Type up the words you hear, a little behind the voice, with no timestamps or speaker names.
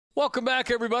Welcome back,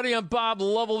 everybody. I'm Bob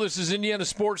Lovell. This is Indiana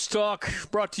Sports Talk,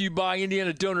 brought to you by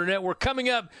Indiana Donor Network. Coming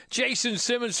up, Jason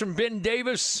Simmons from Ben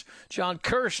Davis, John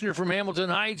Kirschner from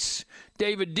Hamilton Heights,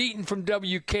 David Deaton from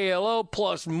WKLO,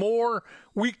 plus more.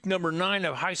 Week number 9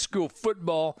 of high school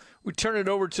football. We turn it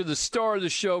over to the star of the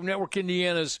show, Network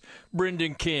Indiana's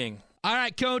Brendan King. All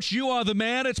right, Coach, you are the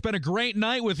man. It's been a great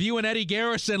night with you and Eddie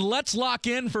Garrison. Let's lock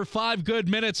in for 5 good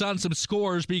minutes on some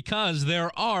scores because there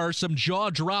are some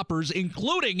jaw droppers,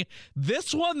 including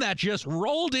this one that just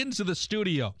rolled into the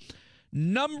studio.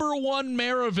 Number 1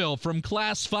 Maryville from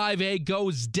Class 5A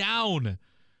goes down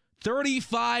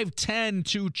 35-10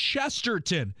 to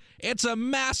Chesterton. It's a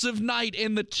massive night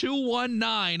in the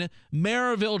 2-1-9.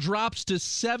 Maryville drops to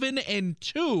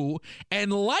 7-2,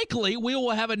 and likely we will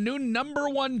have a new number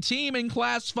 1 team in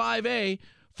Class 5A.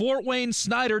 Fort Wayne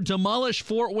Snyder demolished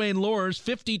Fort Wayne Loras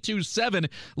 52-7.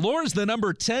 Loras the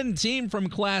number 10 team from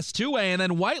Class 2A, and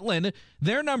then Whiteland,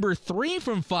 they're number 3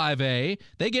 from 5A.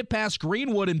 They get past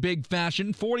Greenwood in big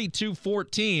fashion,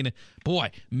 42-14. Boy,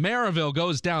 Maryville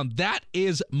goes down. That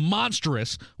is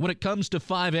monstrous when it comes to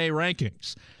 5A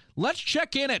rankings. Let's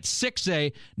check in at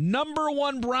 6A. Number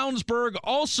 1 Brownsburg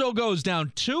also goes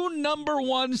down. 2 number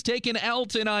 1s taking L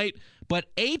tonight.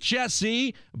 But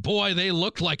HSE, boy, they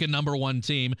looked like a number 1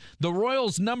 team. The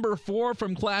Royals, number 4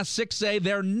 from Class 6A.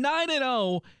 They're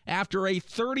 9-0 after a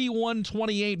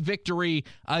 31-28 victory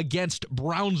against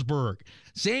Brownsburg.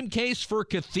 Same case for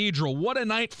Cathedral. What a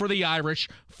night for the Irish.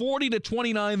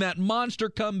 40-29, that monster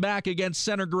comeback against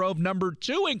Center Grove, number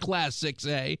 2 in Class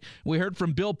 6A. We heard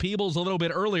from Bill Peebles a little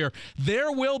bit earlier.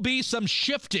 There will be some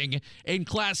shifting in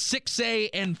Class 6A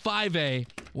and 5A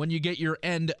when you get your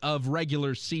end of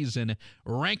regular season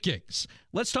rankings.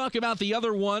 Let's talk about the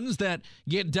other ones that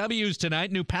get W's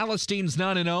tonight. New Palestine's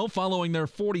 9-0 following their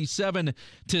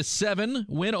 47-7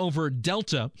 win over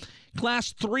Delta.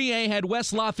 Class 3A had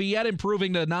West Lafayette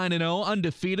improving to 9-0,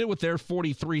 undefeated with their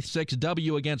 43-6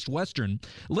 W against Western.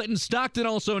 Lytton Stockton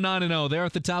also 9-0. They're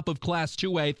at the top of Class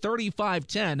 2A,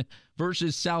 35-10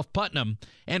 versus South Putnam.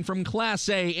 And from Class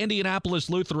A, Indianapolis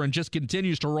Lutheran just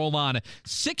continues to roll on,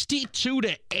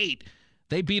 62-8.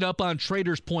 They beat up on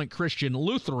Traders Point Christian.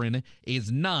 Lutheran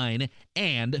is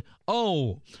 9-0.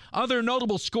 Other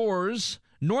notable scores: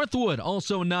 Northwood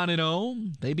also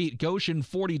 9-0. They beat Goshen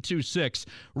 42-6.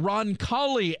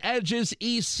 Roncalli edges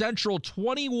East Central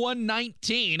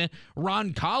 21-19.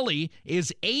 Roncalli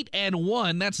is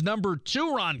 8-1. That's number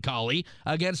 2 Roncalli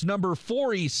against number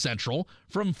 4 East Central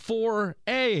from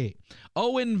 4A.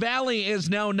 Owen Valley is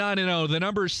now 9-0. The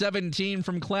number 17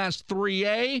 from Class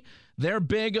 3A. They're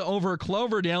big over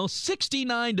Cloverdale,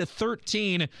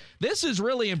 69-13. This is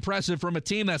really impressive from a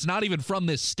team that's not even from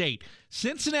this state.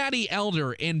 Cincinnati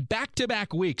Elder, in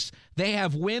back-to-back weeks, they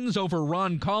have wins over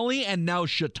Roncalli and now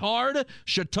Chittard.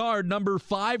 Chittard, number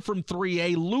 5 from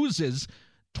 3A, loses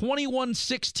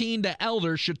 21-16 to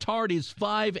Elder. Chittard is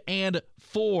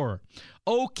 5-4.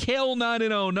 Oak Hill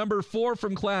 9-0, number 4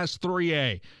 from Class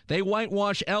 3A. They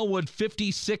whitewash Elwood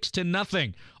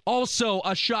 56-0. Also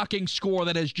a shocking score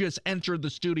that has just entered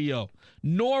the studio.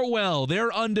 Norwell,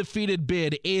 their undefeated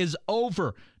bid is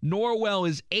over. Norwell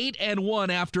is 8-1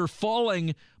 after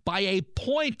falling by a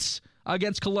point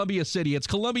against Columbia City. It's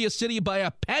Columbia City by a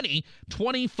penny,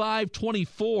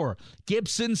 25-24.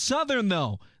 Gibson Southern,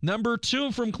 though, number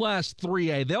 2 from Class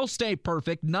 3A. They'll stay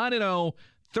perfect, 9-0.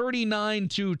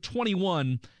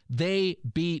 39-21, they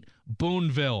beat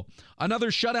Boonville.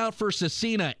 Another shutout for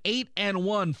Cecina,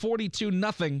 8-1,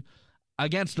 42-0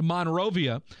 against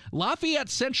Monrovia. Lafayette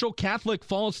Central Catholic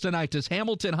falls tonight as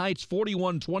Hamilton Heights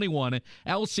 41-21.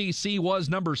 LCC was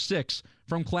number 6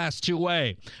 from Class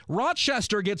 2A.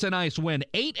 Rochester gets a nice win.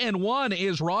 8-1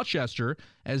 is Rochester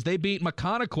as they beat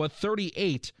Maconaquah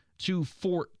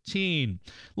 38-14.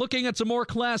 Looking at some more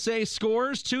Class A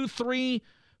scores, 2, 3,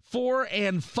 4,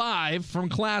 and 5 from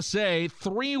Class A.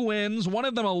 3 wins, one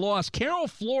of them a loss. Carroll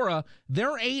Flora,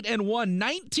 they're 8-1,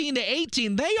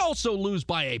 19-18. They also lose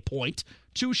by a point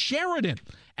to Sheridan.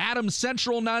 Adams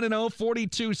Central 9-0,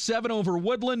 42-7 over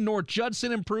Woodland. North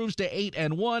Judson improves to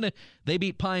 8-1. They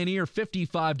beat Pioneer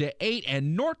 55-8.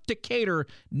 And North Decatur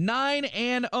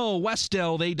 9-0.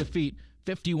 Westdale, they defeat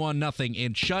 51-0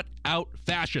 in shutout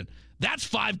fashion. That's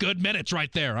 5 good minutes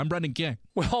right there. I'm Brendan King.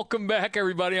 Welcome back,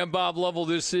 everybody. I'm Bob Lovell.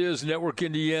 This is Network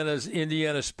Indiana's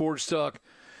Indiana Sports Talk.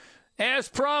 As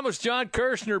promised, John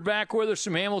Kirschner back with us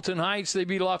from Hamilton Heights. They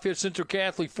beat Lafayette Central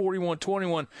Catholic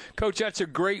 41-21. Coach, that's a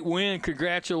great win.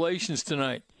 Congratulations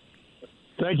tonight.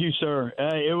 Thank you, sir.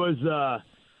 It was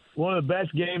one of the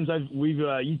best games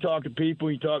you talk to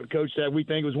people, you talk to Coach Said. We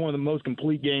think it was one of the most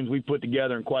complete games we've put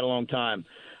together in quite a long time.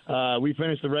 We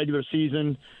finished the regular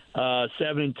season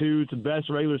 7-2. It's the best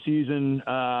regular season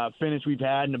finish we've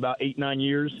had in about 8-9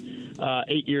 years.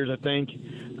 8 years, I think,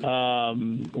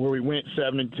 where we went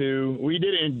 7-2. We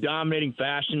did it in dominating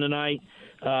fashion tonight.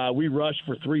 We rushed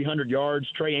for 300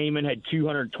 yards. Trey Amon had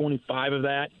 225 of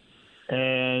that.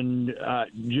 And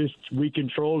we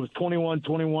controlled with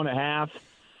 21 at half.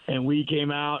 And we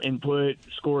came out and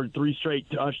scored 3 straight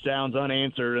touchdowns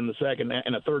unanswered in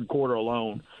the third quarter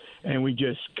alone. And we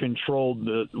just controlled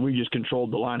the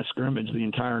line of scrimmage the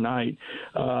entire night.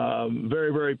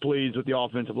 Very, very pleased with the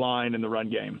offensive line and the run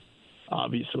game,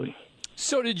 obviously.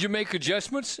 So did you make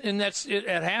adjustments at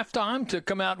halftime to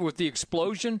come out with the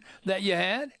explosion that you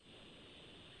had?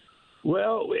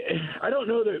 Well, I don't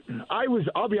know that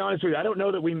I'll be honest with you. I don't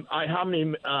know that how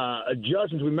many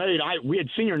adjustments we made. We had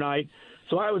senior night,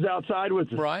 so I was outside with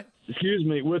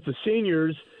the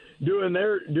seniors doing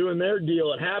their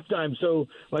deal at halftime. So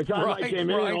by the time I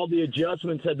came in, all the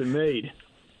adjustments had been made,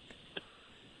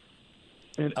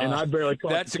 and I barely caught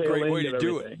that's the tail a great end way to of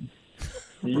do everything. it.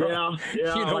 Yeah.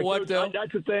 You know what, though?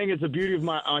 That's the thing. It's the beauty of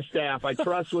my staff. I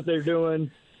trust what they're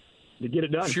doing to get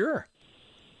it done. Sure.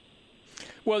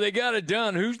 Well, they got it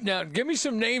done. Now? Give me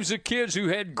some names of kids who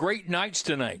had great nights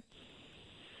tonight.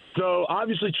 So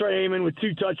obviously Trey Amon with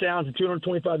 2 touchdowns and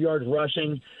 225 yards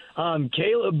rushing.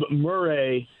 Caleb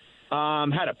Murray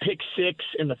had a pick 6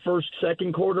 in the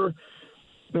second quarter,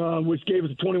 which gave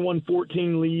us a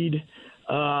 21-14 lead.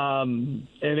 And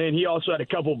then he also had a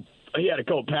couple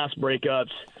pass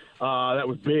breakups that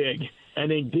was big.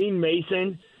 And then Dean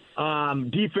Mason,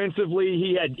 defensively,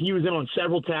 he was in on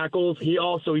several tackles. He's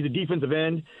a defensive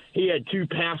end. He had 2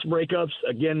 pass breakups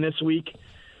again this week.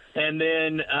 And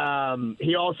then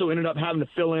he also ended up having to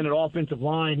fill in at offensive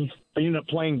line. He ended up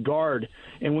playing guard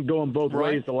and went going both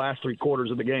ways the last 3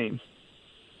 quarters of the game.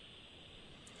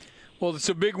 Well, it's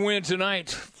a big win tonight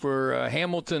for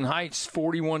Hamilton Heights,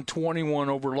 41-21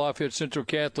 over Lafayette Central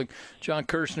Catholic. John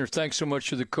Kirschner, thanks so much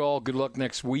for the call. Good luck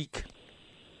next week.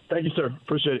 Thank you, sir.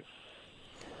 Appreciate it.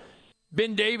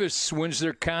 Ben Davis wins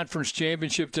their conference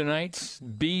championship tonight.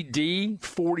 BD,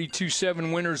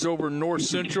 42-7 winners over North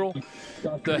Central.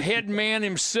 The head man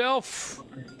himself,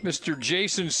 Mr.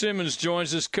 Jason Simmons,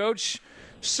 joins us. Coach,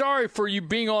 sorry for you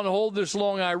being on hold this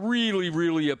long. I really,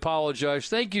 really apologize.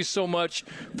 Thank you so much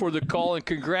for the call, and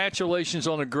congratulations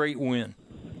on a great win.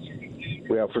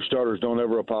 Well, for starters, don't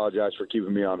ever apologize for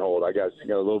keeping me on hold. I got a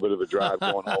little bit of a drive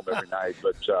going home every night,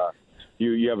 but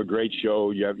you have a great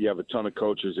show. You have a ton of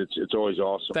coaches. It's always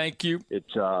awesome. Thank you.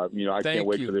 It's I can't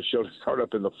wait for this show to start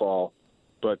up in the fall.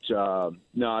 But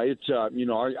I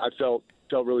felt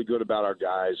really good about our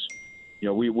guys.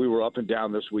 We were up and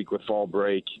down this week with fall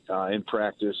break in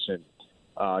practice, and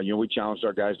we challenged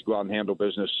our guys to go out and handle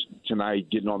business tonight,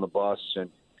 getting on the bus and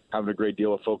having a great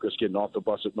deal of focus, getting off the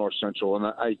bus at North Central.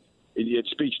 And it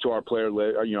speaks to our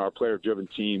player-driven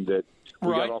team that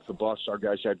we got off the bus. Our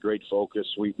guys had great focus.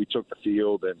 We took the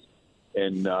field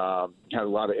and had a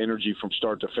lot of energy from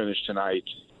start to finish tonight.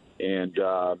 And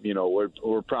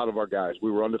we're proud of our guys.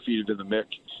 We were undefeated in the MIC.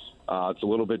 It's a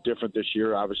little bit different this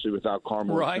year, obviously, without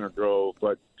Carmel and Center Grove.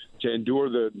 But to endure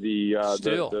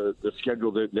the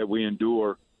schedule that we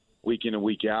endure week in and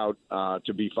week out,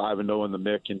 to be 5-0 in the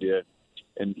MIC and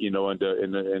in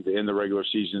the regular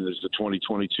season as the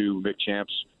 2022 MIC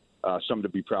champs, something to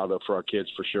be proud of for our kids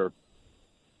for sure.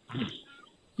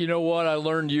 You know what I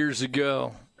learned years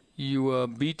ago? You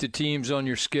beat the teams on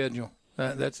your schedule.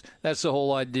 That's the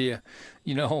whole idea.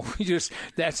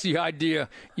 That's the idea.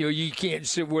 You can't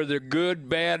sit where they're good,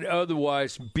 bad,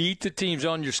 otherwise. Beat the teams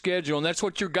on your schedule, and that's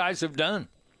what your guys have done.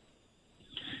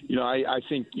 I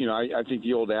think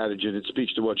the old adage, and it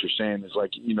speaks to what you're saying, is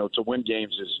like, to win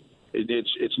games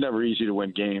it's never easy to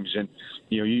win games. And,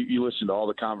 you listen to all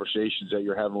the conversations that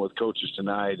you're having with coaches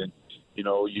tonight, and,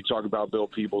 you talk about Bill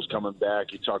Peebles coming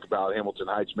back. You talk about Hamilton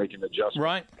Heights making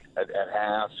adjustments at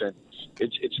half, and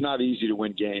it's not easy to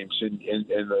win games. And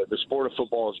the sport of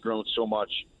football has grown so much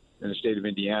in the state of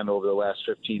Indiana over the last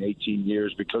 15, 18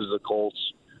 years because of the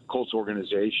Colts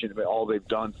organization, all they've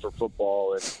done for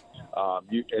football, and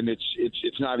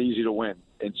it's not easy to win.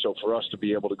 And so for us to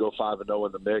be able to go 5-0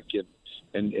 in the MIC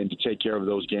and to take care of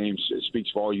those games, it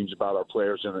speaks volumes about our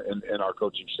players and our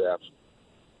coaching staff.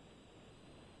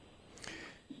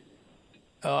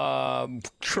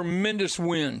 Tremendous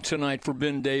win tonight for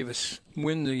Ben Davis.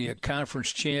 Win the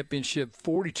conference championship,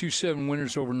 42-7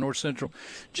 winners over North Central.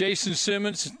 Jason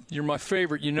Simmons, you're my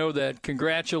favorite. You know that.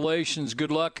 Congratulations.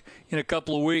 Good luck in a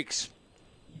couple of weeks.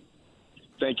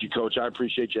 Thank you, Coach. I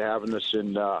appreciate you having us,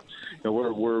 and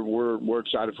we're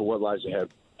excited for what lies ahead.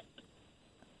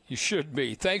 You should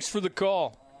be. Thanks for the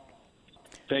call.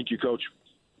 Thank you, Coach.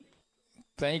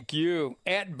 Thank you.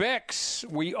 At Beck's,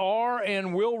 we are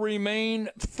and will remain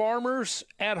farmers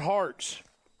at heart.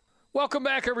 Welcome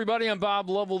back, everybody. I'm Bob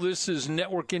Lovell. This is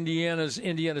Network Indiana's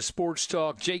Indiana Sports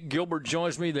Talk. Jake Gilbert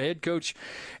joins me, the head coach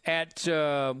at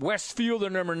Westfield. They're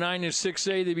number 9 in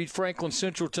 6A. They beat Franklin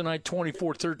Central tonight,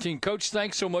 24-13. Coach,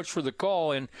 thanks so much for the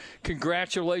call, and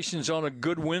congratulations on a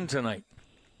good win tonight.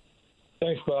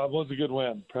 Thanks, Bob. It was a good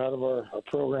win. Proud of our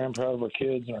program, proud of our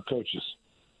kids and our coaches.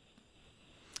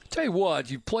 Tell you what,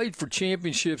 you played for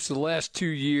championships the last 2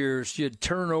 years. You had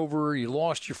turnover. You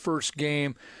lost your first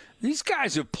game. These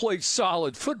guys have played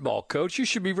solid football, Coach. You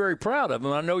should be very proud of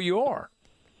them. I know you are.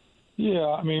 Yeah,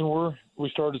 I mean, we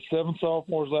started 7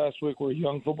 sophomores last week. We're a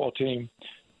young football team.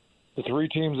 The 3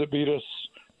 teams that beat us,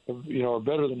 are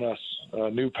better than us.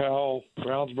 New Powell,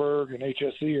 Brownsburg, and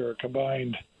IHSAA are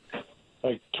combined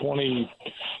like 26-1.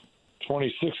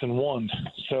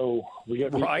 So we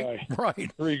got beat by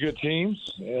 3 good teams,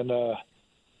 and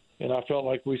I felt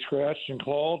like we scratched and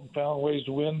clawed and found ways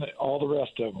to win all the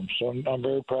rest of them. So I'm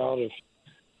very proud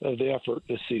of the effort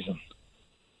this season.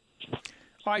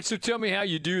 All right, so tell me how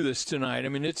you do this tonight. I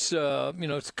mean, it's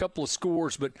it's a couple of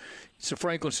scores, but it's a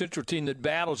Franklin Central team that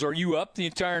battles. Are you up the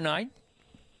entire night?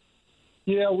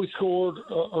 Yeah, we scored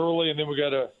early, and then we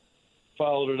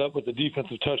followed it up with a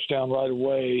defensive touchdown right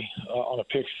away on a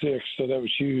pick 6, so that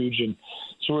was huge. And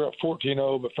so we're up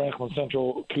 14-0, but Franklin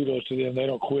Central, kudos to them, they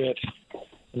don't quit.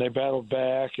 And they battled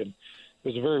back, and it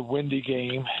was a very windy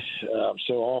game,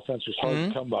 so offense was hard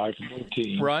to come by from both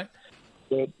teams. Right.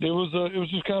 But it was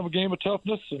just kind of a game of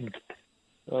toughness, and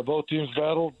both teams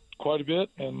battled quite a bit,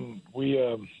 and we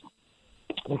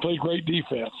played great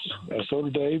defense. So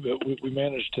did they, but we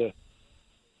managed to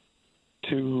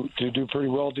do pretty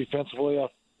well defensively. I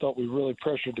thought we really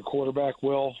pressured the quarterback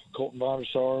well. Colton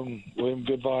Bondasar and William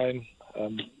Goodvine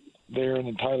there, and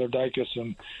then Tyler Dykus,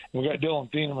 and we got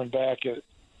Dylan Thieneman back at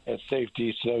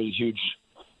safety, so that was a huge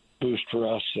boost for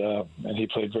us, and he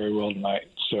played very well tonight.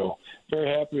 So very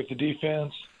happy with the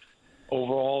defense.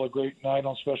 Overall, a great night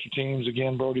on special teams.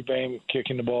 Again, Brody Bain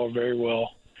kicking the ball very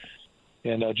well,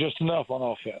 and just enough on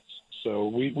offense. So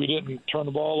we didn't turn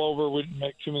the ball over. We didn't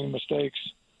make too many mistakes,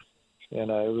 and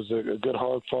it was a good,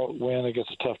 hard-fought win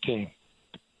against a tough team.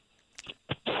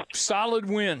 Solid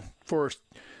win for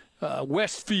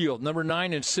Westfield, number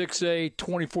 9 in 6A,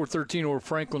 24-13 over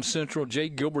Franklin Central.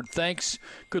 Jake Gilbert, thanks.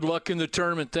 Good luck in the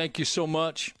tournament. Thank you so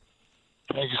much.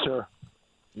 Thank you, sir.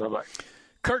 Bye-bye.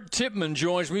 Kurt Tipman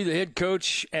joins me, the head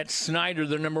coach at Snyder.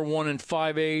 They're number 1 in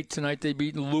 5A. Tonight they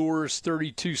beat Lures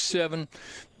 32-7.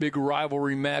 Big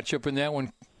rivalry matchup in that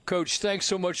one. Coach, thanks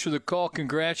so much for the call.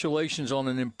 Congratulations on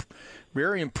a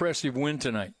very impressive win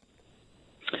tonight.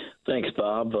 Thanks,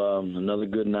 Bob. Another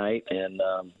good night, and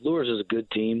Lures is a good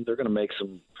team. They're going to make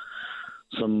some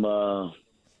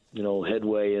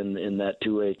headway in that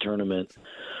 2A tournament,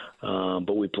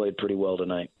 but we played pretty well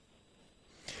tonight.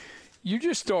 You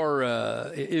just are,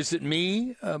 is it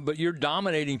me, but you're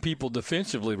dominating people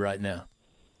defensively right now.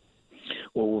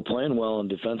 Well, we're playing well and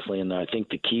defensively, and I think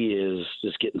the key is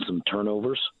just getting some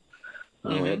turnovers.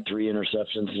 We had 3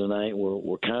 interceptions tonight.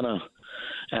 We're kind of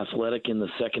athletic in the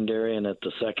secondary and at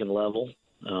the second level,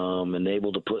 and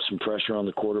able to put some pressure on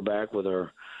the quarterback with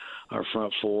our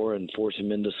front 4 and force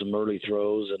him into some early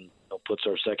throws, and puts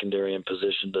our secondary in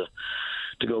position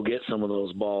to go get some of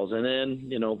those balls. And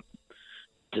then,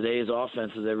 today's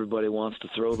offense is everybody wants to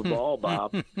throw the ball,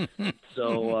 Bob.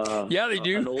 So yeah, they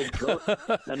do. An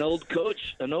old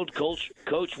coach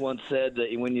once said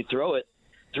that when you throw it,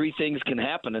 3 things can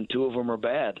happen, and 2 of them are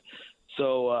bad.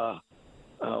 So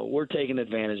we're taking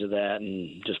advantage of that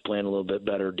and just playing a little bit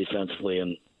better defensively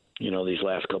in, these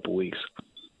last couple weeks.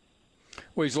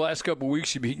 Well, these last couple of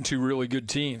weeks, you've beaten 2 really good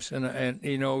teams. And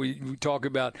we talk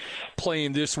about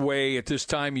playing this way at this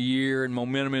time of year and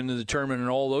momentum into the tournament and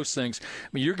all those things. I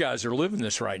mean, your guys are living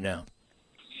this right now.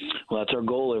 Well, that's our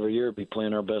goal every year, be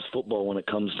playing our best football when it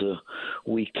comes to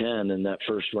Week 10 and that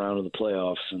first round of the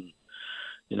playoffs. And,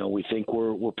 we think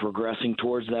we're progressing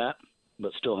towards that,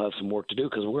 but still have some work to do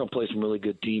because we're going to play some really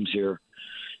good teams here,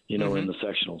 in the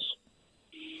sectionals.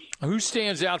 Who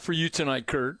stands out for you tonight,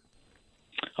 Kurt?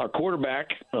 Our quarterback,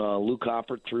 Luke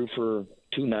Hoppert, threw for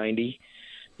 290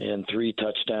 and 3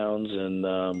 touchdowns, and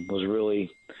was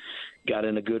really got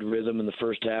in a good rhythm in the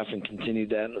first half and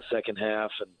continued that in the second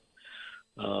half, and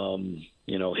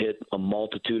hit a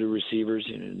multitude of receivers.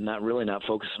 Not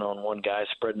focusing on one guy,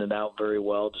 spreading it out very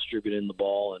well, distributing the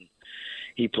ball, and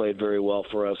he played very well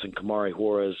for us. And Kamari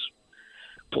Juarez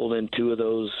pulled in 2 of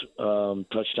those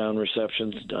touchdown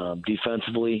receptions.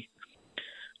 Defensively,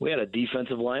 We had a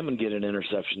defensive lineman get an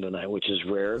interception tonight, which is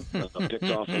rare. Picked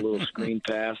off a little screen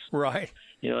pass. Right.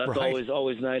 That's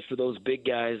always nice for those big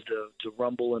guys to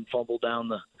rumble and fumble down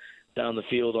the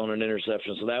field on an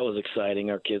interception. So that was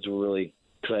exciting. Our kids were really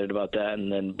excited about that.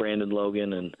 And then Brandon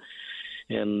Logan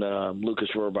and Lucas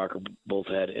Rohrabacher both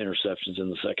had interceptions in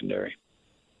the secondary.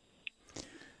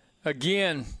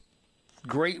 Again,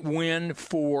 great win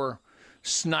for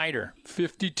Snyder.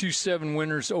 52-7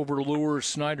 winners over Lure.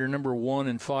 Snyder number 1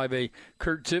 in 5A.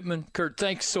 Kurt Tippmann. Kurt,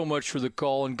 thanks so much for the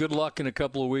call, and good luck in a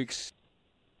couple of weeks.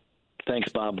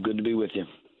 Thanks, Bob. Good to be with you.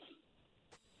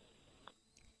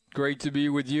 Great to be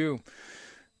with you.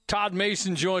 Todd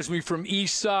Mason joins me from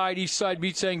East Side. East Side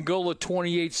beats Angola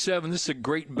 28-7. This is a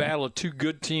great battle of two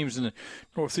good teams in the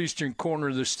northeastern corner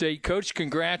of the state. Coach,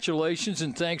 congratulations,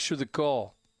 and thanks for the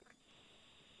call.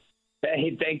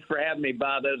 Hey, thanks for having me,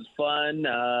 Bob. It was fun.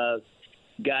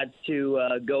 Got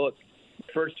to go.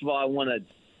 First of all, I want to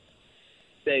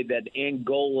say that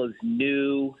Angola's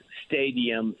new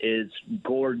stadium is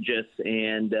gorgeous,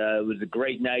 and it was a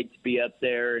great night to be up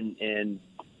there. And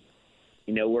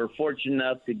we're fortunate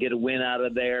enough to get a win out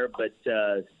of there. But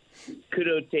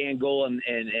kudos to Angola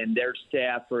and their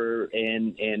staff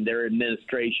and their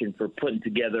administration for putting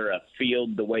together a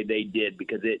field the way they did,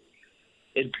 because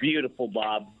it's beautiful,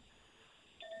 Bob.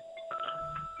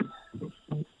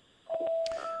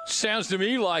 Sounds to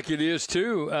me like it is,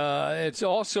 too. It's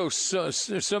also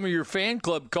some of your fan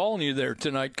club calling you there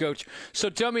tonight, Coach. So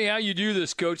tell me how you do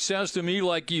this, Coach. Sounds to me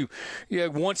like you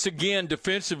once again,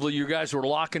 defensively, you guys were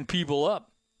locking people up.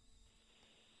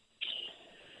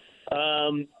 I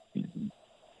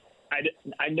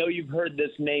know you've heard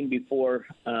this name before,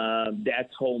 Dax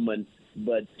Holman,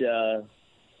 but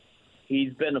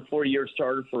he's been a 4-year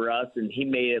starter for us, and he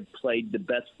may have played the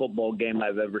best football game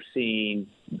I've ever seen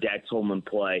Dax Holman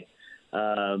play.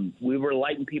 We were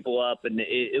lighting people up, and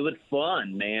it was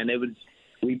fun, man.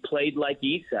 We played like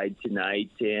Eastside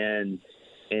tonight, and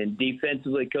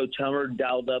defensively, Coach Hummer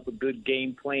dialed up a good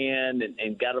game plan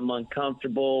and got them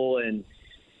uncomfortable, and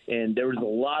there was a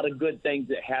lot of good things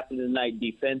that happened tonight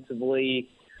defensively,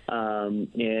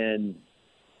 and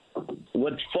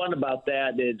what's fun about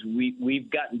that is we've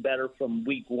gotten better from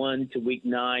week 1 to week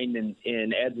 9,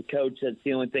 and as a coach, that's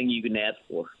the only thing you can ask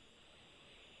for.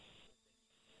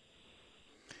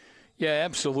 Yeah,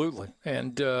 absolutely.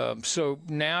 And so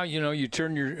now, you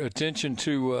turn your attention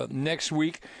to next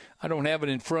week. I don't have it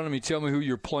in front of me. Tell me who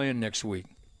you're playing next week.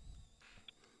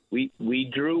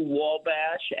 We drew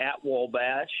Wabash at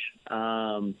Wabash.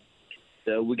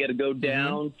 So we got to go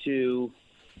down to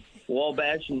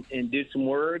Wabash and do some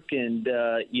work and,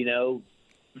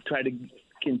 try to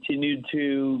continue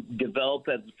to develop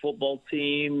as a football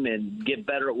team and get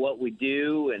better at what we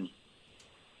do. And,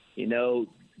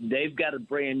 they've got a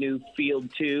brand new field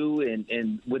too.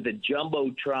 And with a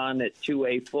Jumbotron at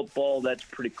 2A football, that's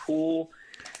pretty cool.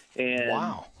 And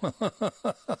wow.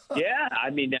 Yeah, I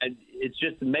mean, it's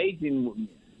just amazing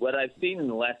what I've seen in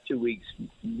the last 2 weeks,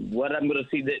 what I'm going to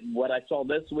see, what I saw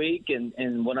this week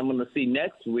and what I'm going to see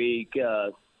next week.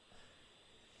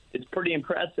 It's pretty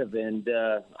impressive. And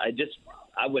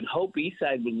I would hope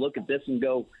Eastside would look at this and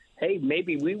go, hey,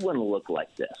 maybe we want to look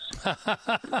like this.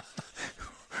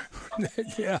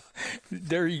 Yeah,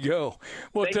 there you go.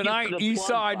 Well, tonight,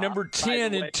 Eastside number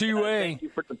 10 in 2A.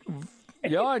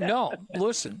 Yeah, I know.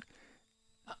 Listen,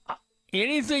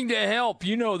 anything to help,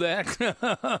 you know that.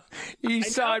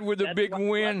 Eastside with a big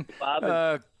win.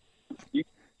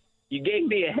 You gave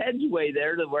me a hedgeway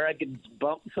there to where I could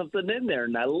bump something in there,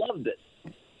 and I loved it.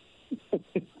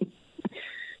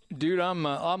 Dude, I'm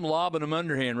lobbing them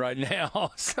underhand right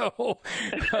now. So,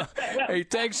 hey,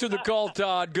 thanks for the call,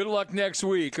 Todd. Good luck next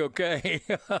week, okay?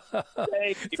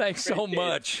 Thanks so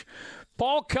much.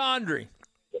 Paul Condry.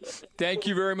 Thank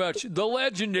you very much. The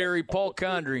legendary Paul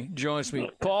Condry joins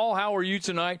me. Paul, how are you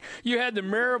tonight? You had the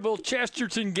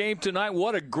Maryville-Chesterton game tonight.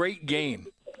 What a great game.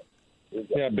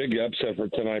 Yeah, big upset for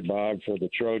tonight, Bob, for the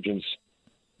Trojans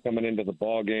coming into the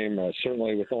ball game.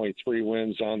 Certainly with only 3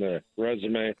 wins on the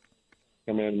resume.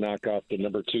 Come in and knock off the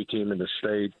number 2 team in the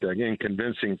state. In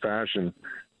convincing fashion,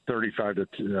 35-10.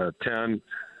 It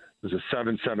was a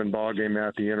 7-7 ball game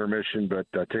at the intermission. But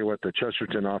I tell you what, the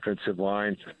Chesterton offensive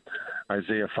line,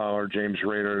 Isaiah Fowler, James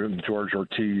Rader, George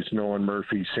Ortiz, Nolan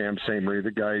Murphy, Sam Samery, the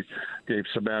guy gave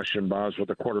Sebastian Boz with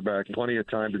the quarterback plenty of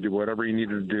time to do whatever he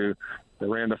needed to do. They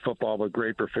ran the football with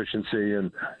great proficiency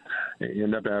and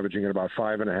ended up averaging at about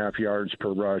 5.5 yards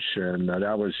per rush. And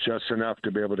that was just enough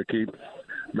to be able to keep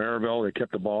Maryville. They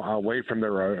kept the ball away from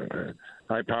their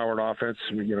high-powered offense.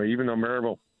 Even though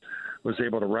Maryville was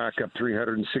able to rack up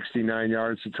 369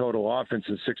 yards of total offense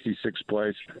in 66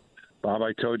 plays, Bob,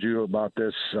 I told you about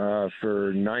this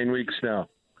for 9 weeks now.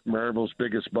 Maryville's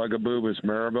biggest bugaboo was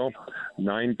Maryville.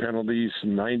 9 penalties,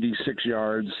 96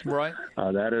 yards. Right.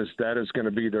 That is going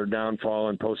to be their downfall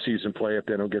in postseason play if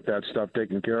they don't get that stuff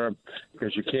taken care of,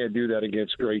 because you can't do that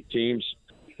against great teams,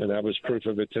 and that was proof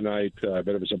of it tonight. But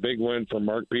it was a big win for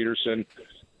Mark Peterson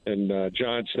and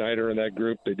John Snyder and that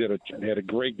group. They had a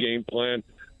great game plan.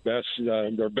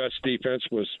 Their best defense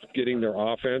was getting their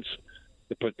offense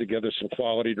to put together some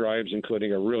quality drives,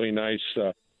 including a really nice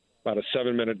about a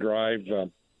 7-minute drive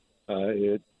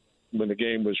when the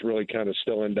game was really kind of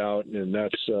still in doubt, and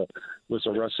that's was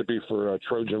a recipe for a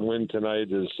Trojan win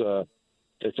tonight. Is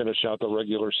they finish out the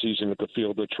regular season at the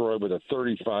Field of Troy with a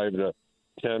 35-10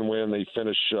 win. They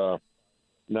finish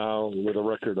now with a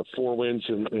record of 4 wins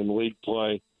in league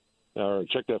play.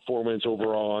 Check that, 4 wins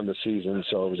overall on the season.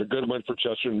 So it was a good win for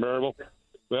Chester and Maryville.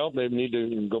 Well, they need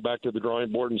to go back to the drawing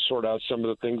board and sort out some of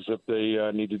the things that they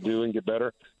need to do and get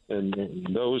better. And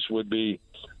those would be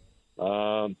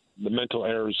the mental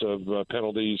errors of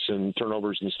penalties and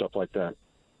turnovers and stuff like that.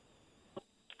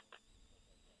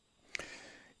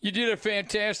 You did a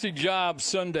fantastic job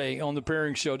Sunday on the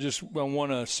pairing show. Just I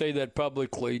want to say that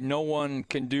publicly. No one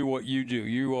can do what you do.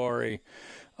 You are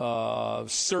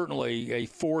certainly a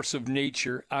force of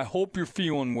nature. I hope you're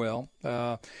feeling well.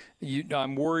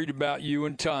 I'm worried about you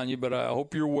and Tanya, but I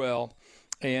hope you're well.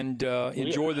 And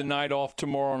enjoy the night off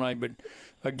tomorrow night. But,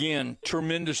 again,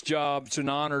 tremendous job. It's an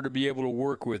honor to be able to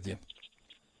work with you.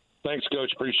 Thanks,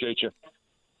 Coach. Appreciate you.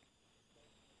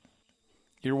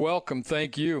 You're welcome.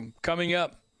 Thank you. Coming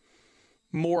up,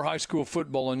 more high school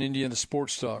football on Indiana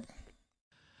Sports Talk.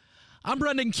 I'm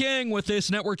Brendan King with this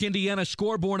Network Indiana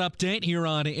scoreboard update here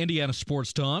on Indiana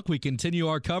Sports Talk. We continue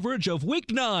our coverage of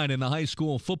Week 9 in the high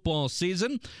school football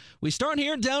season. We start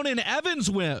here down in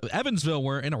Evansville.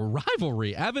 We're in a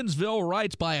rivalry. Evansville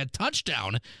Rights by a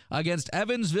touchdown against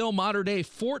Evansville Mater Dei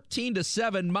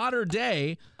 14-7. Mater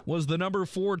Dei was the number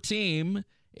 4 team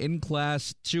in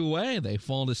Class 2A. They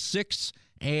fall to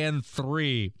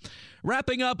 6-3.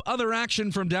 Wrapping up other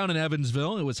action from down in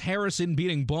Evansville, it was Harrison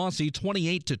beating Boise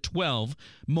 28-12.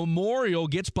 Memorial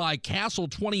gets by Castle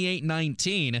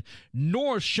 28-19.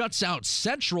 North shuts out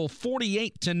Central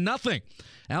 48-0.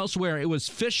 Elsewhere, it was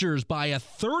Fishers by a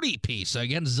 30-piece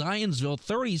against Zionsville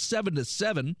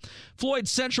 37-7. Floyd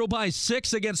Central by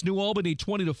 6 against New Albany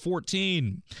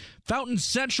 20-14. Fountain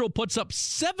Central puts up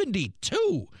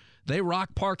 72. They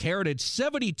rock Park Heritage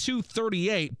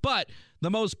 72-38, but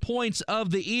the most points of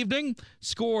the evening,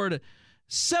 scored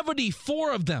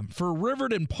 74 of them for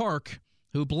Riverton Park,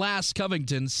 who blasts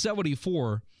Covington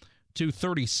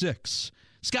 74-36.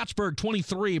 Scottsburg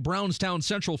 23, Brownstown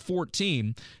Central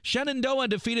 14. Shenandoah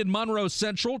defeated Monroe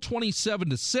Central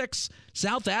 27-6.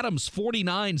 South Adams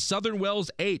 49, Southern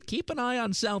Wells 8. Keep an eye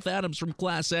on South Adams from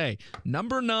Class A.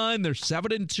 Number 9, their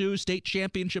 7-2 state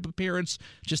championship appearance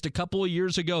just a couple of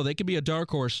years ago. They could be a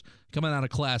dark horse coming out of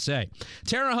Class A.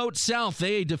 Terre Haute South,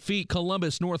 they defeat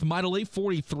Columbus North mightily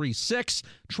 43-6.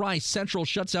 Tri-Central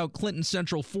shuts out Clinton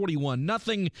Central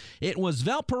 41-0. It was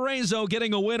Valparaiso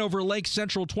getting a win over Lake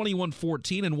Central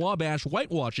 21-14, and Wabash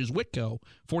whitewashes Whitco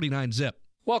 49-0.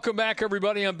 Welcome back,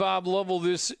 everybody. I'm Bob Lovell.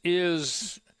 This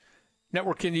is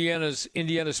Network Indiana's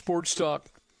Indiana Sports Talk.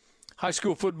 High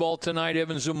school football tonight,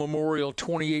 Evansville Memorial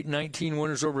 28-19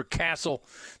 winners over Castle.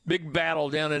 Big battle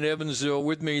down in Evansville.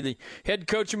 With me, the head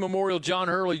coach of Memorial, John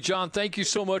Hurley. John, thank you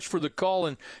so much for the call,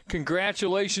 and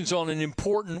congratulations on an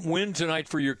important win tonight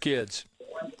for your kids.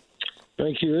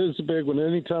 Thank you. It is a big one.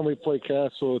 Anytime we play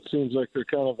Castle, it seems like they're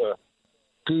kind of a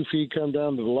goofy, come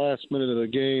down to the last minute of the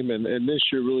game, and this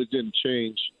year really didn't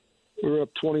change. We were up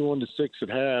 21-6 at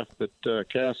half, but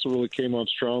Castle really came on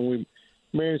strong. We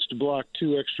managed to block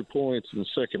 2 extra points in the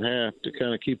second half to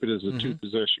kind of keep it as a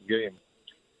 2-possession game.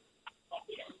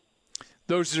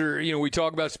 Those are, we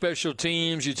talk about special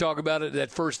teams. You talk about it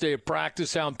that first day of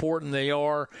practice, how important they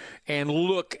are, and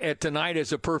look at tonight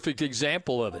as a perfect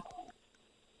example of it.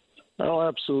 Oh,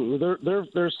 absolutely.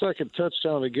 Their second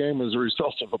touchdown of the game was a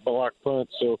result of a block punt.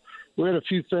 So we had a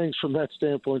few things from that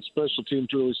standpoint. Special teams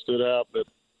really stood out, but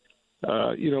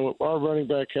our running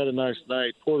back had a nice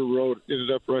night. Porter Road ended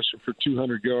up rushing for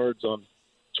 200 yards on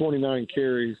 29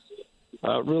 carries.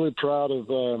 Really proud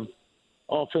of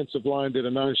offensive line. Did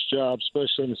a nice job,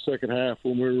 especially in the second half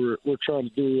when we're trying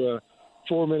to do a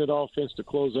 4-minute offense to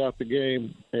close out the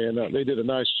game, and they did a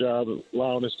nice job of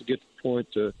allowing us to get to the point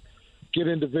to get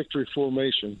into victory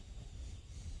formation.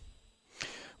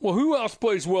 Well, who else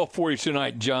plays well for you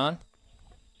tonight, John?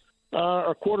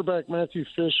 Our quarterback, Matthew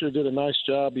Fisher, did a nice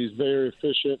job. He's very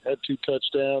efficient, had 2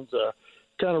 touchdowns,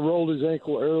 kind of rolled his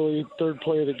ankle early, third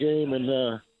play of the game,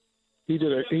 and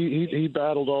he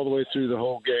battled all the way through the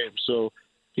whole game. So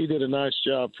he did a nice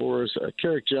job for us.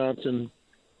 Carrick Johnson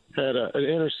had an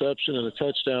interception and a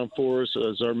touchdown for us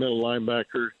as our middle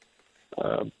linebacker.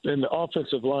 And the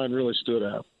offensive line really stood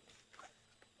out.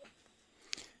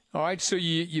 All right, so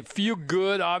you feel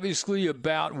good, obviously,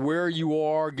 about where you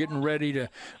are getting ready to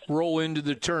roll into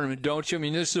the tournament, don't you? I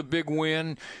mean, this is a big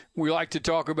win. We like to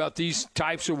talk about these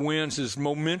types of wins as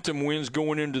momentum wins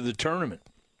going into the tournament.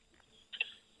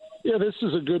 Yeah, this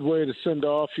is a good way to send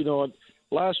off. You know,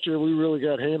 last year we really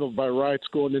got handled by Wrights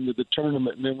going into the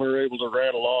tournament, and then we were able to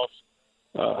rattle off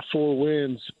 4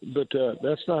 wins. But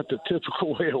that's not the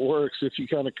typical way it works if you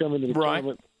kind of come into the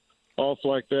tournament off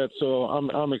like that. So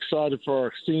I'm excited for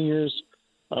our seniors.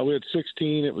 We had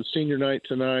 16. It was senior night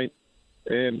tonight.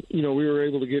 And, you know, we were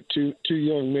able to get two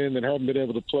young men that hadn't been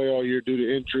able to play all year due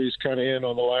to injuries kind of in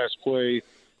on the last play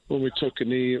when we took a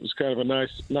knee. It was kind of a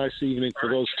nice evening for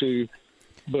those two.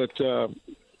 But for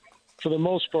the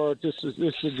most part, this is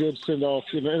a good send-off.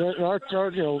 And our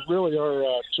really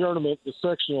our tournament, the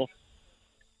sectional,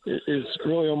 is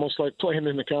really almost like playing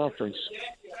in the conference.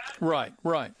 Right.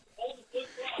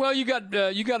 Well, you got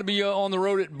to be on the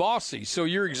road at Boise, so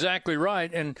you're exactly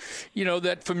right. And, you know,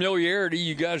 that familiarity,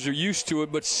 you guys are used to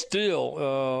it, but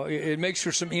still, it makes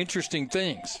for some interesting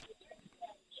things.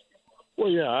 Well,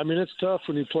 yeah, I mean, it's tough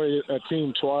when you play a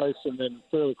team twice and then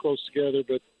fairly close together.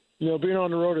 But, you know, being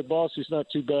on the road at Boise is not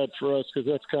too bad for us because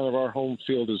that's kind of our home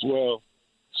field as well.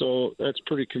 So that's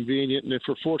pretty convenient. And if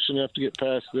we're fortunate enough to get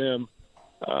past them,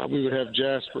 we would have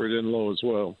Jasper at Enloe as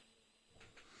well.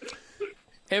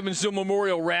 Evansville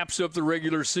Memorial wraps up the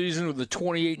regular season with a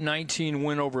 28-19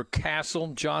 win over Castle.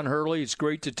 John Hurley, it's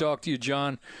great to talk to you,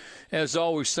 John. As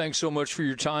always, thanks so much for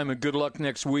your time, and good luck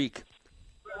next week.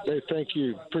 Hey, thank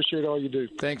you. Appreciate all you do.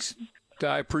 Thanks.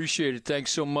 I appreciate it.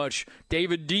 Thanks so much.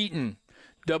 David Deaton,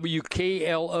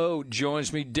 WKLO,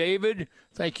 joins me. David,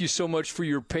 thank you so much for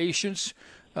your patience.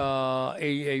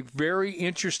 A very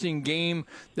interesting game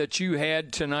that you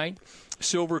had tonight.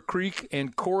 Silver Creek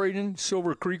and Corydon.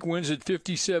 Silver Creek wins at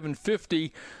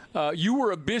 57-50. You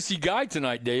were a busy guy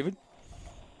tonight, David.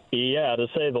 Yeah, to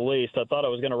say the least. I thought I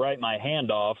was going to write my hand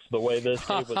off the way this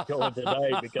game was going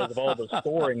tonight because of all the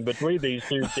scoring between these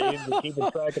two teams and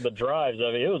keeping track of the drives.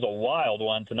 I mean, it was a wild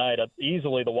one tonight.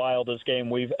 Easily the wildest game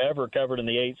we've ever covered in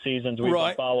the 8 seasons we've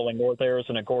been following North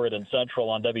Harrison and Corydon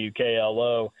Central on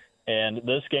WKLO. And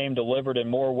this game delivered in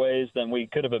more ways than we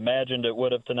could have imagined it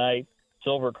would have tonight.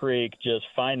 Silver Creek just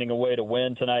finding a way to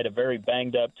win tonight, a very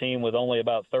banged-up team with only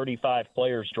about 35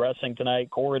 players dressing tonight.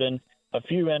 Corydon, a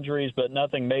few injuries, but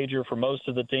nothing major for most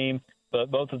of the team. But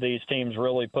both of these teams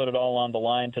really put it all on the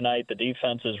line tonight. The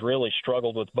defenses really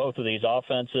struggled with both of these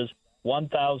offenses.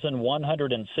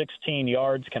 1,116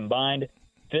 yards combined,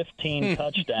 15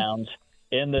 touchdowns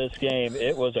in this game.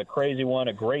 It was a crazy one,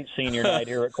 a great senior night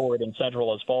here at Corydon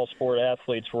Central as fall sport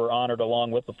athletes were honored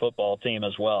along with the football team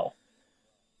as well.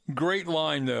 Great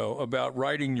line, though, about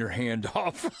writing your hand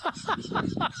off.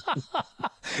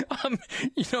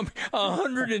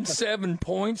 107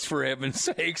 points, for heaven's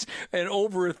sakes, and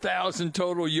over 1,000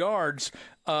 total yards.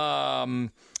 I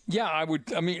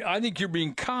think you're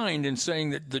being kind in saying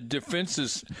that the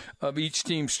defenses of each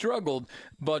team struggled.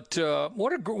 But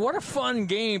what a fun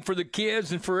game for the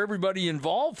kids and for everybody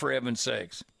involved, for heaven's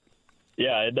sakes.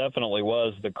 Yeah, it definitely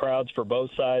was. The crowds for both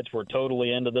sides were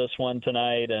totally into this one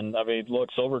tonight. And, I mean, look,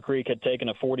 Silver Creek had taken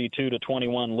a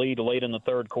 42-21 lead late in the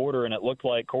third quarter, and it looked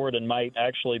like Corydon might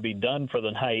actually be done for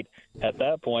the night at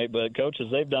that point. But, coaches,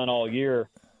 they've done all year,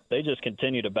 they just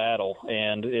continue to battle.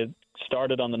 And it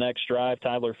started on the next drive.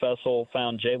 Tyler Fessel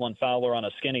found Jalen Fowler on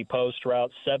a skinny post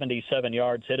route, 77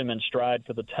 yards, hit him in stride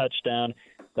for the touchdown.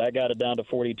 That got it down to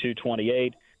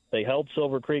 42-28. They held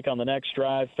Silver Creek on the next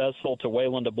drive. Fessel to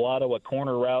Waylon DeBlato, a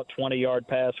corner route, 20-yard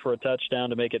pass for a touchdown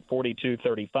to make it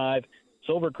 42-35.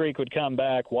 Silver Creek would come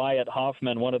back. Wyatt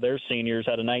Hoffman, one of their seniors,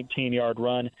 had a 19-yard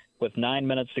run with 9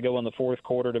 minutes to go in the fourth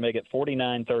quarter to make it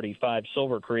 49-35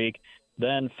 Silver Creek.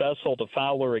 Then Fessel to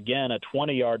Fowler again, a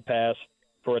 20-yard pass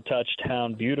for a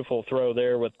touchdown. Beautiful throw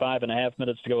there with 5.5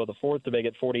 minutes to go in the fourth to make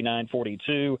it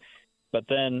 49-42. But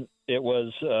then it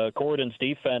was Corydon's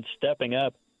defense stepping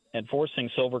up and forcing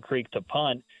Silver Creek to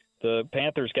punt. The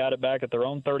Panthers got it back at their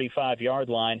own 35-yard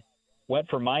line, went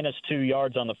for -2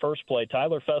 yards on the first play.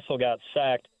 Tyler Fessel got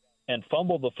sacked and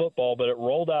fumbled the football, but it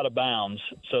rolled out of bounds.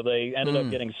 So they ended up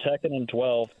getting 2nd and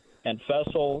 12. And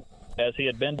Fessel, as he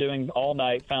had been doing all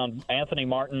night, found Anthony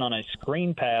Martin on a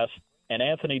screen pass, and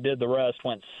Anthony did the rest,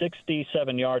 went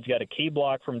 67 yards, got a key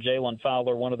block from Jalen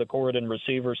Fowler, one of the Corydon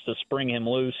receivers, to spring him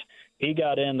loose. He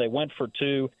got in. They went for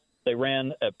 2. They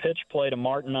ran a pitch play to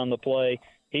Martin on the play,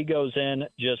 He goes in,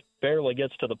 just barely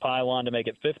gets to the pylon to make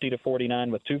it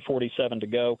 50-49 with 2:47 to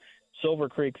go. Silver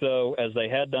Creek, though, as they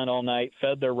had done all night,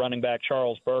 fed their running back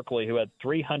Charles Berkeley, who had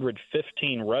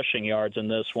 315 rushing yards in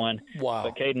this one. Wow.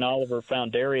 But Caden Oliver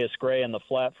found Darius Gray in the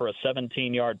flat for a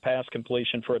 17-yard pass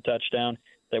completion for a touchdown.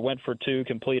 They went for two,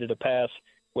 completed a pass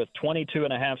with 22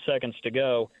 and a half seconds to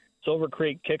go. Silver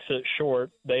Creek kicks it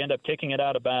short. They end up kicking it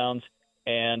out of bounds,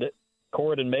 and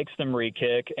Corydon makes them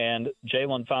re-kick, and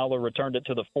Jalen Fowler returned it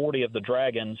to the 40 of the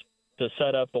Dragons to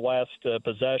set up the last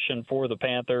possession for the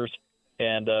Panthers.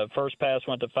 And first pass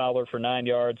went to Fowler for 9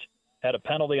 yards, had a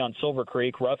penalty on Silver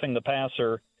Creek, roughing the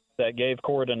passer that gave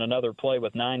Corydon another play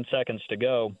with 9 seconds to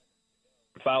go.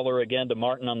 Fowler again to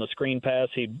Martin on the screen pass.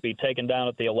 He'd be taken down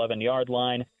at the 11-yard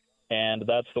line, and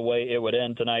that's the way it would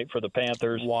end tonight for the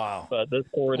Panthers. Wow. But this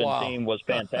Corydon team was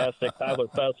fantastic. Tyler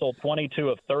Fessel, 22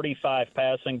 of 35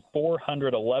 passing,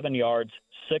 411 yards,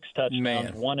 6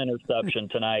 touchdowns, 1 interception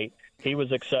tonight. He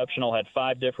was exceptional, had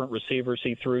 5 different receivers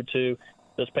he threw to.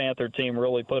 This Panther team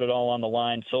really put it all on the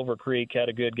line. Silver Creek had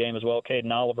a good game as well.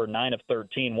 Caden Oliver, 9 of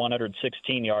 13,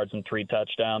 116 yards and 3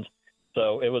 touchdowns.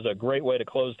 So it was a great way to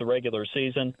close the regular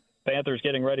season. Panthers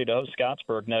getting ready to host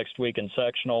Scottsburg next week in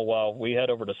sectional, while we head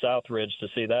over to Southridge to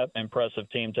see that impressive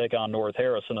team take on North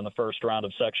Harrison in the first round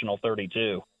of sectional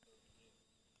 32.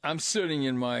 I'm sitting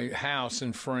in my house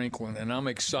in Franklin, and I'm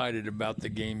excited about the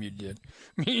game you did.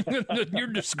 I mean, your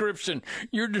description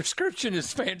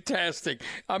is fantastic.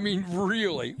 I mean,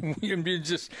 really,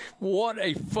 just what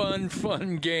a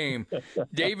fun game.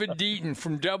 David Deaton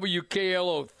from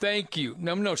WKLO, thank you.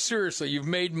 No, seriously, you've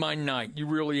made my night. You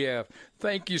really have.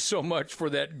 Thank you so much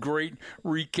for that great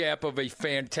recap of a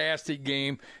fantastic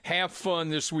game. Have fun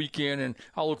this weekend, and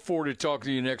I look forward to talking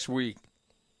to you next week.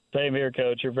 Same here,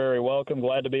 Coach. You're very welcome.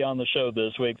 Glad to be on the show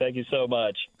this week. Thank you so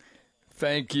much.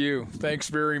 Thank you. Thanks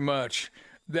very much.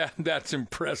 That's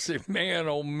impressive. Man,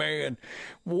 oh, man.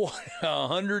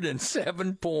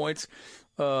 107 points,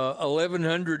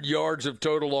 1,100 yards of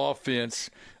total offense.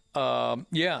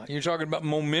 Yeah, you're talking about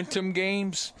momentum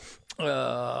games.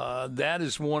 That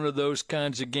is one of those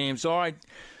kinds of games. All right,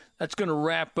 that's going to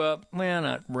wrap up. Well,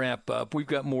 not wrap up. We've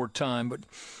got more time, but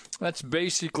that's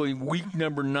basically week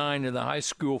number 9 of the high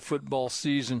school football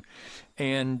season.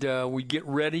 And we get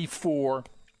ready for,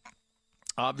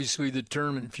 obviously, the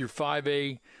tournament. If you're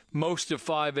 5A, most of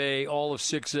 5A, all of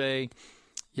 6A,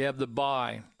 you have the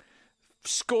bye.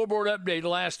 Scoreboard update,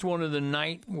 last one of the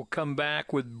night. We'll come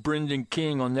back with Brendan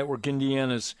King on Network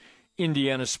Indiana's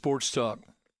Indiana Sports Talk.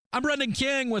 I'm Brendan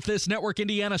King with this Network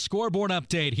Indiana scoreboard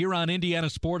update here on Indiana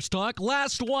Sports Talk.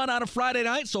 Last one on a Friday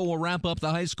night, so we'll wrap up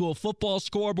the high school football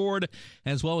scoreboard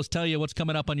as well as tell you what's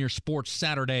coming up on your sports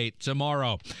Saturday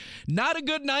tomorrow. Not a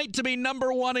good night to be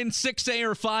number 1 in 6A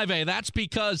or 5A. That's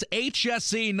because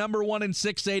HSE, number 1 in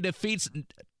 6A, defeats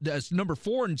number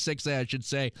 4 in 6A, I should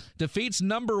say, defeats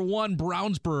number 1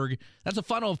 Brownsburg. That's a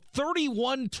final of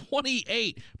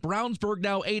 31-28. Brownsburg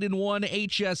now 8-1.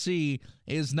 HSE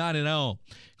is 9-0.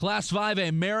 Class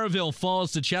 5A, Maryville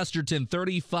falls to Chesterton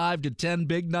 35-10.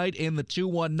 Big night in the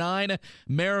 2-1-9.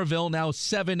 Maryville now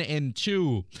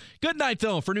 7-2. Good night,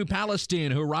 though, for New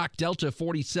Palestine, who rocked Delta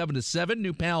 47-7.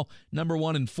 New Pal number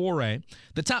 1 in 4A.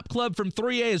 The top club from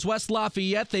 3A is West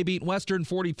Lafayette. They beat Western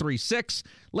 43-6.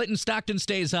 Lytton Stockton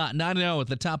stays hot, 9-0 at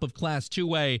the top of Class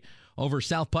 2A over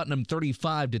South Putnam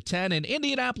 35-10. And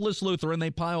Indianapolis Lutheran, they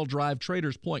pile drive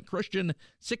Traders Point Christian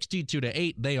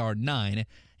 62-8. They are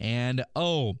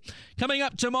 9-0. Coming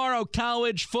up tomorrow,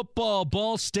 college football.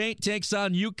 Ball State takes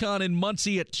on UConn and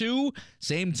Muncie at 2.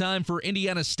 Same time for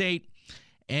Indiana State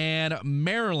and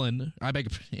Maryland.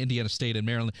 Indiana State and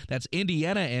Maryland. That's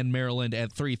Indiana and Maryland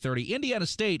at 3:30. Indiana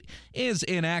State is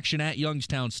in action at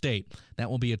Youngstown State. That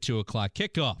will be a 2 o'clock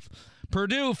kickoff.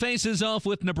 Purdue faces off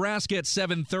with Nebraska at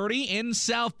 7:30 in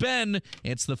South Bend.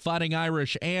 It's the Fighting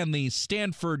Irish and the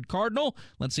Stanford Cardinal.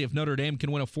 Let's see if Notre Dame can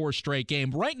win a 4th straight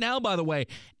game. Right now, by the way,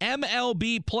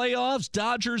 MLB playoffs,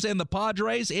 Dodgers and the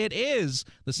Padres. It is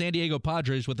the San Diego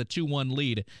Padres with a 2-1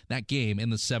 lead. That game in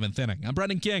the 7th inning. I'm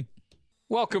Brendan King.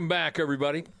 Welcome back,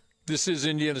 everybody. This is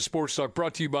Indiana Sports Talk,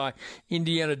 brought to you by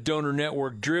Indiana Donor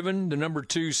Network, driven, the number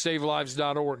 2,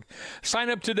 SaveLives.org. Sign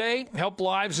up today, help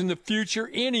lives in the future.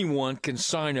 Anyone can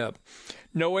sign up.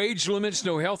 No age limits,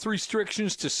 no health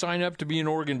restrictions to sign up to be an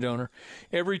organ donor.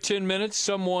 Every 10 minutes,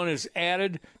 someone is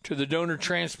added to the donor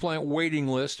transplant waiting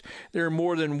list. There are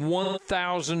more than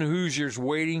 1,000 Hoosiers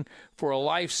waiting for a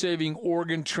life-saving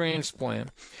organ transplant.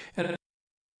 And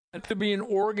to be an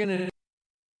organ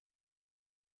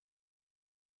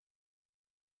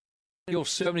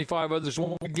 75 others.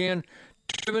 Again,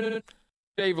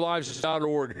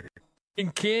 SaveLives.org.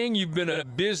 King, you've been a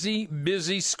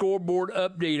busy scoreboard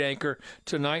update anchor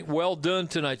tonight. Well done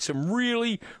tonight. Some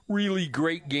really, really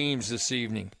great games this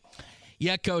evening.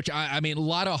 Yeah, Coach, I mean, a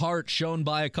lot of heart shown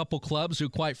by a couple clubs who,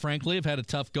 quite frankly, have had a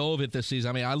tough go of it this season.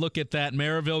 I mean, I look at that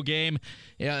Maryville game,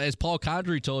 as Paul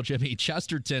Condry told you, I mean,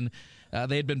 Chesterton,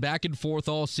 they had been back and forth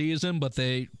all season, but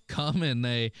they come and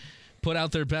they put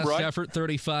out their best effort,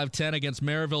 35-10 against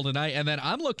Maryville tonight. And then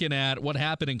I'm looking at what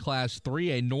happened in Class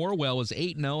 3A. Norwell was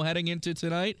 8-0 heading into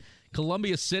tonight.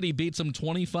 Columbia City beats them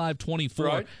 25-24.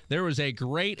 Right. There was a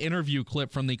great interview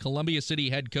clip from the Columbia City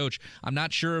head coach. I'm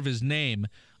not sure of his name,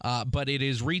 but it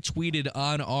is retweeted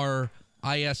on our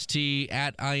IST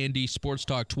at IND Sports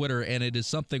Talk Twitter, and it is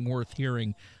something worth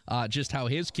hearing just how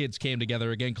his kids came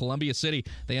together. Again, Columbia City,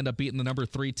 they end up beating the number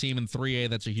 3 team in 3A.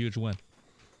 That's a huge win.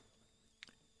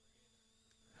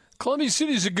 Columbia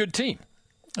City is a good team.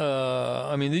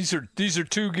 I mean, these are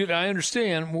two good. I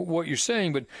understand what you're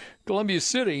saying, but Columbia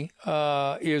City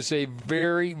is a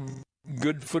very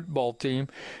good football team.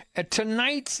 And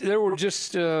tonight there were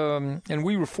just, and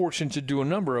we were fortunate to do a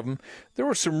number of them. There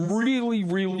were some really,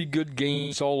 really good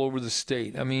games all over the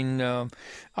state. I mean,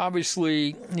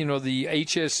 obviously, you know, the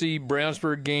IHSAA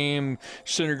Brownsburg game,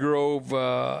 Center Grove,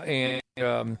 and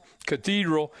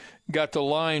Cathedral got the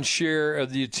lion's share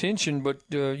of the attention. But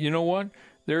you know what?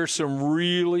 There are some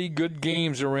really good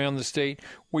games around the state.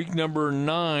 Week number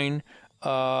 9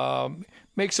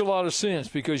 makes a lot of sense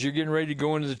because you're getting ready to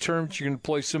go into the tournament. You're going to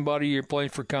play somebody. You're playing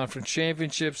for conference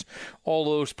championships, all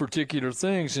those particular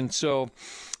things. And so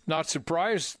not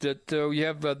surprised that we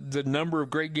have the number of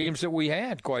great games that we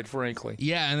had, quite frankly.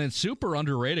 Yeah, and then super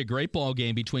underrated, great ball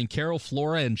game between Carroll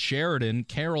Flora and Sheridan.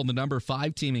 Carroll, the number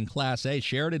 5 team in Class A.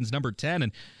 Sheridan's number 10.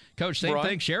 And Coach, same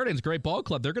thing. Sheridan's great ball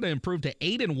club. They're going to improve to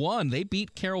 8-1. They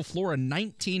beat Carroll Flora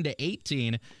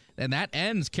 19-18, and that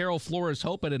ends Carroll Flora's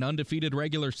hope at an undefeated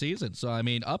regular season. So, I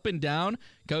mean, up and down.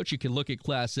 Coach, you can look at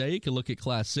Class A. You can look at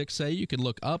Class 6A. You can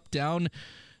look up, down,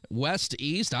 west,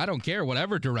 east. I don't care,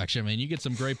 whatever direction. I mean, you get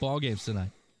some great ball games tonight.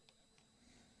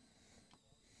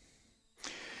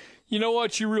 You know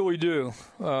what? You really do.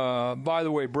 By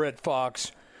the way, Brett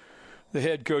Fox, the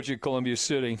head coach at Columbia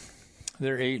City,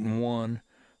 they're 8-1.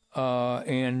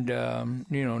 And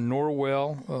you know,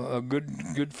 Norwell, a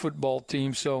good football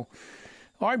team. So,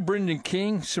 all right, Brendan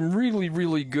King, some really,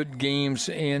 really good games.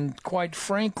 And quite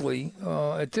frankly,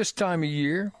 at this time of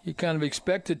year, you kind of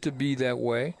expect it to be that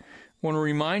way. Want to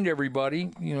remind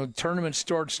everybody, you know, the tournament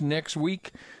starts next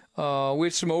week. We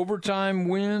had some overtime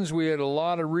wins. We had a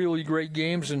lot of really great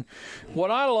games. And what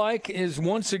I like is,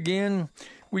 once again,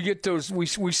 we get those, we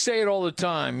say it all the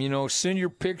time, you know, send your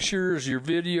pictures, your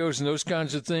videos, and those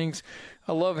kinds of things.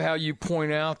 I love how you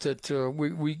point out that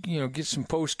we you know, get some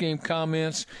post-game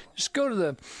comments. Just go to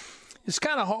the – it's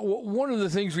kind of – one of the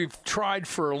things we've tried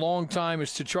for a long time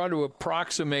is to try to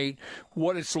approximate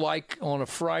what it's like on a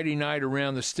Friday night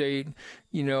around the state,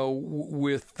 you know,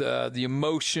 with the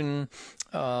emotion,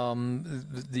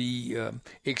 the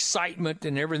excitement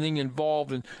and everything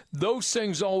involved. And those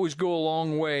things always go a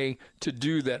long way to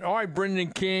do that. All right,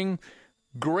 Brendan King,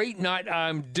 great night.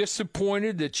 I'm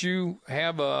disappointed that you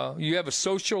have a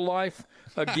social life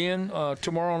again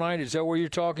tomorrow night. Is that what you're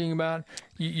talking about?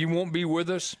 You won't be with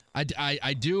us?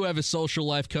 I do have a social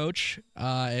life, Coach,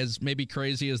 as maybe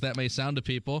crazy as that may sound to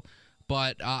people,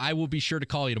 but I will be sure to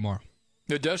call you tomorrow.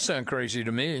 It does sound crazy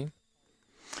to me.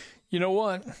 You know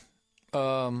what?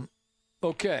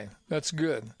 Okay, that's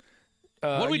good.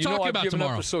 What are we talking about tomorrow? I've given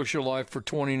up a social life for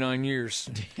 29 years.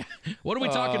 What are we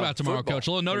talking about tomorrow, football. Coach?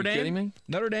 A little Notre Dame? Kidding me?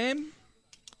 Notre Dame?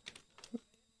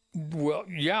 Well,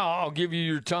 yeah, I'll give you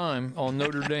your time on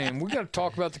Notre Dame. We got to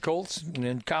talk about the Colts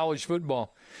and college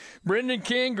football. Brendan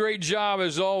King, great job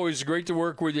as always. Great to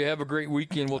work with you. Have a great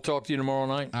weekend. We'll talk to you tomorrow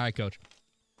night. All right, Coach.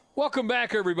 Welcome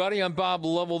back, everybody. I'm Bob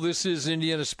Lovell. This is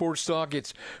Indiana Sports Talk.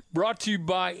 It's brought to you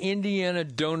by Indiana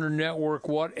Donor Network.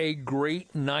 What a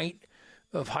great night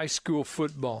of high school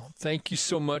football. Thank you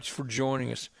so much for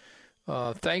joining us.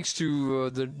 Thanks to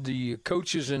the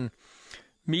coaches and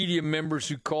media members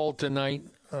who called tonight.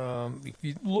 If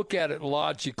you look at it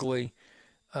logically,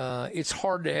 it's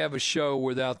hard to have a show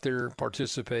without their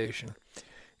participation.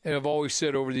 And I've always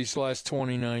said over these last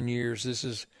 29 years, this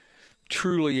is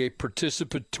truly a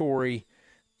participatory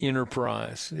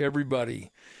enterprise. Everybody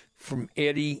from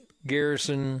Eddie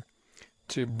Garrison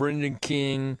to Brendan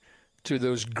King to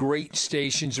those great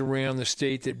stations around the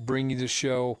state that bring you the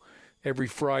show every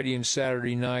Friday and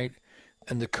Saturday night,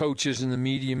 and the coaches and the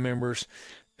media members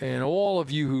and all of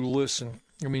you who listen.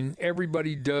 I mean,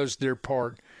 everybody does their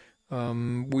part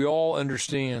We all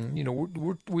understand,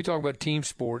 we talk about team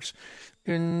sports,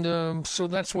 and so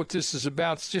that's what this is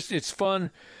about. It's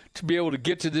fun to be able to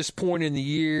get to this point in the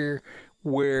year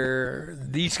where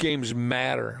these games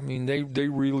matter. I mean, they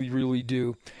really, really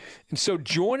do. And so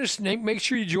join us. Make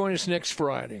sure you join us next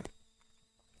Friday.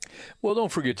 Well,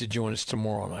 don't forget to join us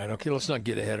tomorrow night. Okay, let's not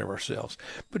get ahead of ourselves.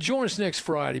 But join us next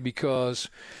Friday because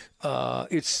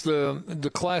it's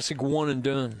the classic one and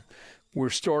done. We're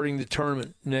starting the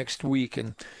tournament next week.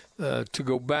 And to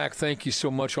go back, thank you so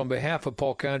much on behalf of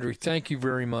Paul Condry. Thank you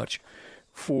very much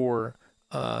for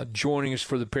joining us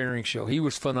for the pairing show. He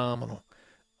was phenomenal.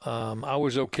 I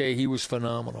was okay. He was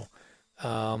phenomenal.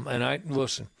 And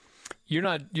listen. You're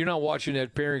not watching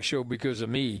that pairing show because of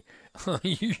me.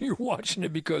 You're watching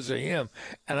it because of him,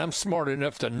 and I'm smart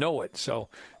enough to know it. So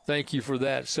thank you for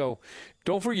that. So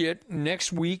don't forget,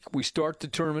 next week we start the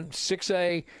tournament.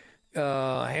 6A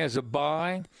has a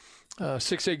bye.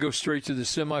 6A goes straight to the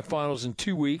semifinals in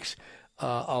 2 weeks.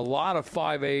 A lot of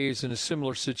 5As in a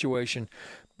similar situation.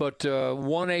 But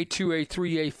 1A, 2A,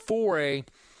 3A, 4A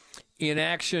in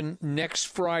action next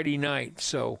Friday night.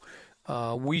 So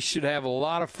we should have a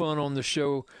lot of fun on the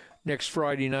show next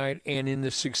Friday night and in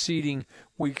the succeeding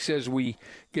weeks as we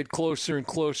get closer and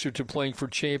closer to playing for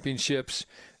championships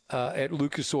at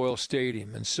Lucas Oil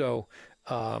Stadium. And so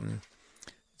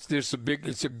it's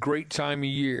a great time of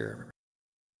year.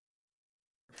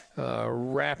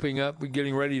 Wrapping up, we're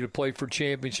getting ready to play for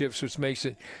championships, which makes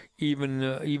it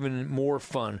even more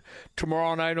fun.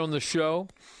 Tomorrow night on the show,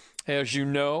 as you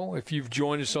know, if you've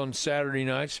joined us on Saturday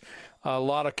nights, a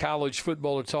lot of college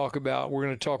football to talk about. We're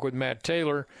going to talk with Matt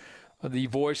Taylor, the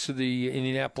voice of the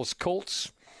Indianapolis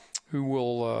Colts, who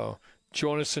will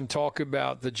join us and talk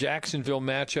about the Jacksonville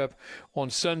matchup on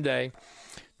Sunday.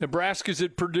 Nebraska's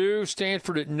at Purdue,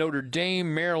 Stanford at Notre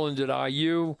Dame, Maryland at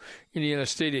IU, Indiana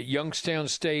State at Youngstown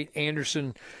State,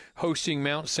 Anderson hosting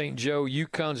Mount St. Joe,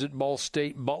 UConn's at Ball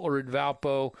State, Butler at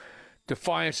Valpo,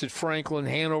 Defiance at Franklin,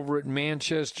 Hanover at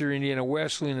Manchester, Indiana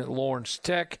Wesleyan at Lawrence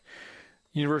Tech,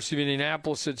 University of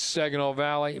Indianapolis at Saginaw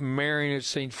Valley, Marion at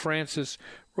St. Francis,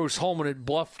 Rose-Hulman at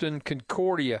Bluffton,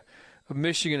 Concordia of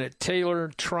Michigan at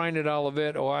Taylor, Trine at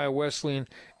Olivet, Ohio Wesleyan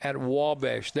at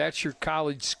Wabash. That's your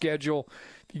college schedule.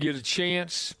 If you get a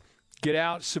chance, get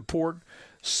out, support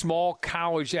small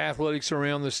college athletics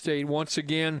around the state. Once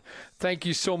again, thank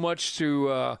you so much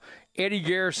to Eddie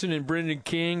Garrison and Brendan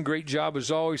King. Great job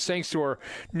as always. Thanks to our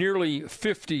nearly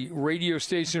 50 radio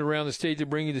stations around the state that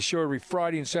bring you the show every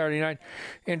Friday and Saturday night.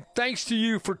 And thanks to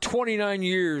you for 29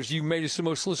 years. You've made us the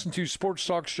most listened to sports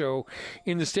talk show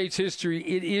in the state's history.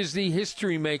 It is the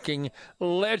history-making,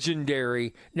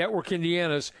 legendary Network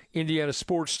Indiana's Indiana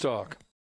Sports Talk.